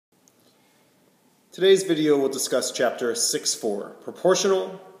Today's video will discuss chapter 6.4,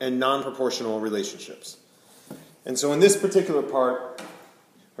 proportional and non-proportional relationships. And so in this particular part,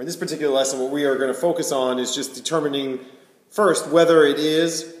 or in this particular lesson, what we are going to focus on is just determining first whether it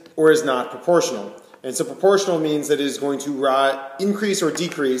is or is not proportional. And so proportional means that it is going to increase or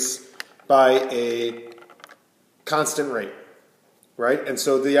decrease by a constant rate, right? And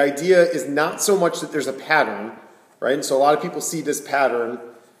so the idea is not so much that there's a pattern, right? And so a lot of people see this pattern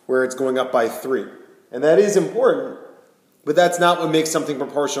where it's going up by 3. And that is important, but that's not what makes something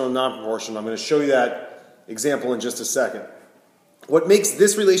proportional and non-proportional. I'm going to show you that example in just a second. What makes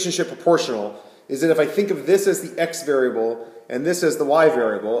this relationship proportional is that if I think of this as the x variable and this as the y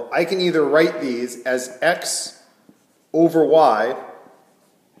variable, I can either write these as x over y,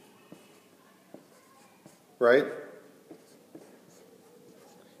 right?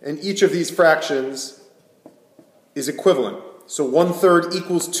 And each of these fractions is equivalent. So 1/3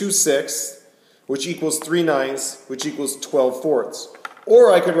 equals 2/6, which equals 3/9, which equals 12/4.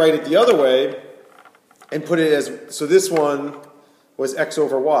 Or I could write it the other way and put it as, so this one was x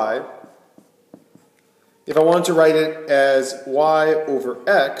over y. If I wanted to write it as y over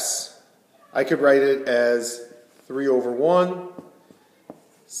x, I could write it as 3 over 1,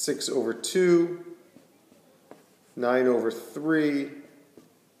 6 over 2, 9 over 3,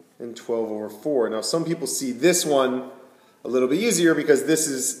 and 12 over 4. Now some people see this one a little bit easier because this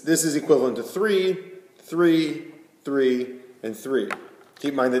is equivalent to 3, 3, 3, and 3.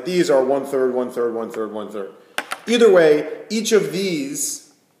 Keep in mind that these are 1/3, 1/3, 1/3, 1/3. Either way, each of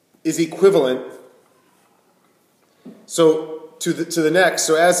these is equivalent to the next.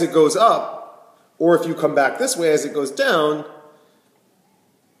 So as it goes up, or if you come back this way as it goes down,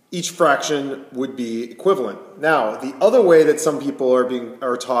 each fraction would be equivalent. Now, the other way that some people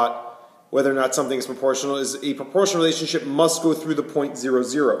are taught whether or not something is proportional is a proportional relationship must go through the point 0,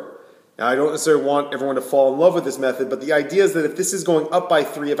 0. Now, I don't necessarily want everyone to fall in love with this method, but the idea is that if this is going up by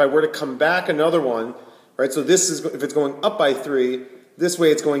 3, if I were to come back another one, right, so this is, if it's going up by 3, this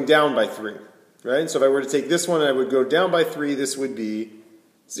way it's going down by 3, right? So if I were to take this one and I would go down by 3, this would be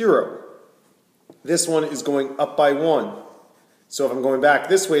 0. This one is going up by 1. So if I'm going back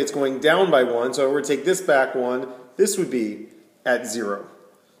this way, it's going down by 1. So if I were to take this back 1, this would be at 0.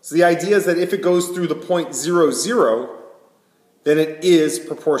 So the idea is that if it goes through the point 0, 0, then it is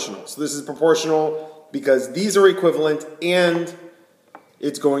proportional. So this is proportional because these are equivalent and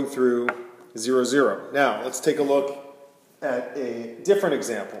it's going through 0, 0. Now, let's take a look at a different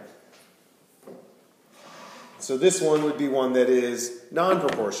example. So this one would be one that is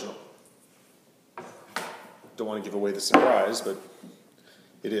non-proportional. Don't want to give away the surprise, but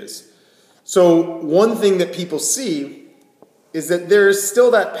it is. So one thing that people see is that there's still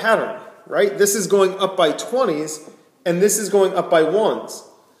that pattern, right? This is going up by 20s, and this is going up by 1s.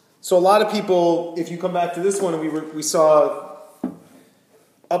 So a lot of people, if you come back to this one, we saw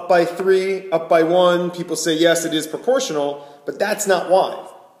up by 3, up by 1, people say, yes, it is proportional, but that's not why,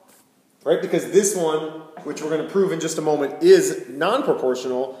 right? Because this one, which we're going to prove in just a moment, is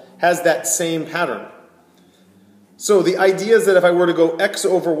non-proportional, has that same pattern. So the idea is that if I were to go x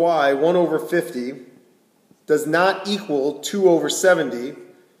over y, 1 over 50, does not equal 2 over 70,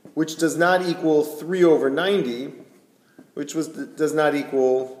 which does not equal 3 over 90, which does not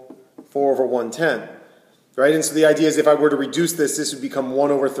equal 4 over 110. Right? And so the idea is if I were to reduce this, this would become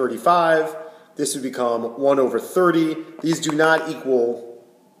 1 over 35, this would become 1 over 30. These do not equal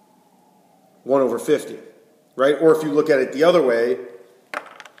 1 over 50. Right? Or if you look at it the other way,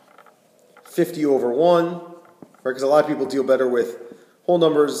 50 over 1, right? Because a lot of people deal better with whole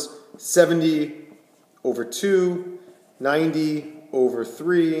numbers, 70 over 2, 90 over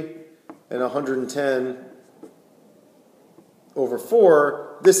 3, and 110 over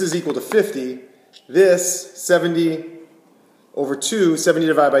 4. This is equal to 50. This, 70 over 2, 70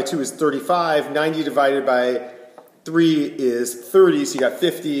 divided by 2 is 35. 90 divided by 3 is 30. So you got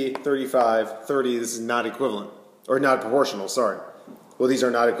 50, 35, 30. This is not equivalent, or not proportional, sorry. Well, these are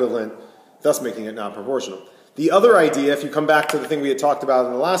not equivalent, thus making it not proportional. The other idea, if you come back to the thing we had talked about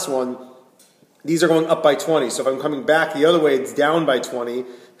in the last one, these are going up by 20. So if I'm coming back the other way, it's down by 20,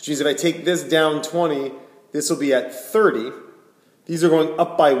 which means if I take this down 20, this will be at 30. These are going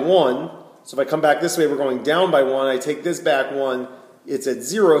up by 1. So if I come back this way, we're going down by 1. I take this back 1, it's at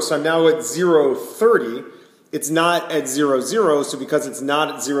 0. So I'm now at 0, 30. It's not at 0, 0. So because it's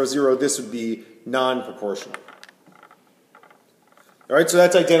not at 0, 0, this would be non-proportional. All right, so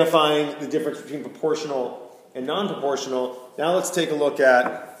that's identifying the difference between proportional and non-proportional. Now let's take a look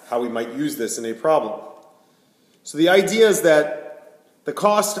at how we might use this in a problem. So the idea is that the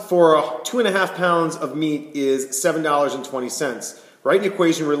cost for 2.5 pounds of meat is $7.20. Write an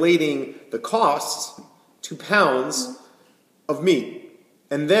equation relating the costs to pounds of meat.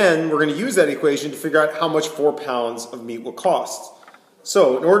 And then we're going to use that equation to figure out how much 4 pounds of meat will cost.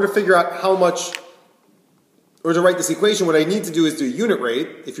 So in order to figure out how much, or to write this equation, what I need to do is do a unit rate,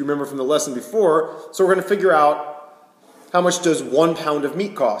 if you remember from the lesson before. So we're going to figure out how much does 1 pound of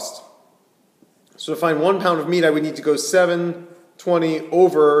meat cost. So to find 1 pound of meat, I would need to go 720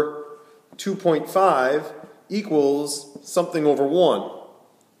 over 2.5 equals something over 1.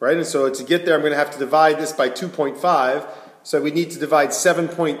 Right? And so to get there, I'm going to have to divide this by 2.5. So we need to divide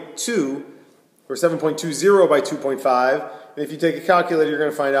 7.2, or 7.20 by 2.5. And if you take a calculator, you're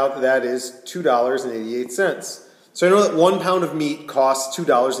going to find out that that is $2.88. So I know that 1 pound of meat costs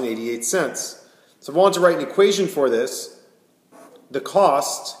 $2.88. So if I want to write an equation for this, the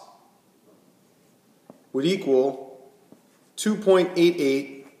cost would equal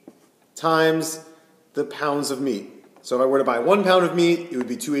 2.88 times the pounds of meat. So if I were to buy 1 pound of meat, it would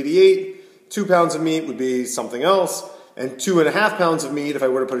be 288. 2 pounds of meat would be something else. And 2.5 pounds of meat, if I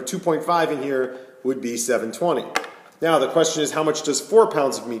were to put a 2.5 in here, would be 720. Now the question is, how much does 4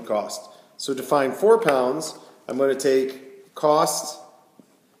 pounds of meat cost? So to find 4 pounds, I'm going to take cost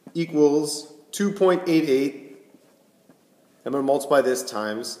equals 2.88. I'm going to multiply this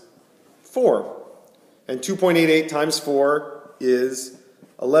times 4. And 2.88 times 4 is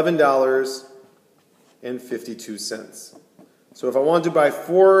 $11.52. So if I wanted to buy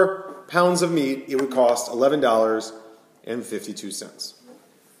 4 pounds of meat, it would cost $11.52.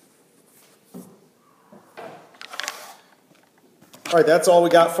 All right, that's all we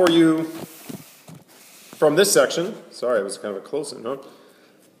got for you from this section. Sorry, it was kind of a close-in, huh?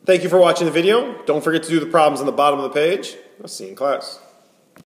 Thank you for watching the video. Don't forget to do the problems on the bottom of the page. I'll see you in class.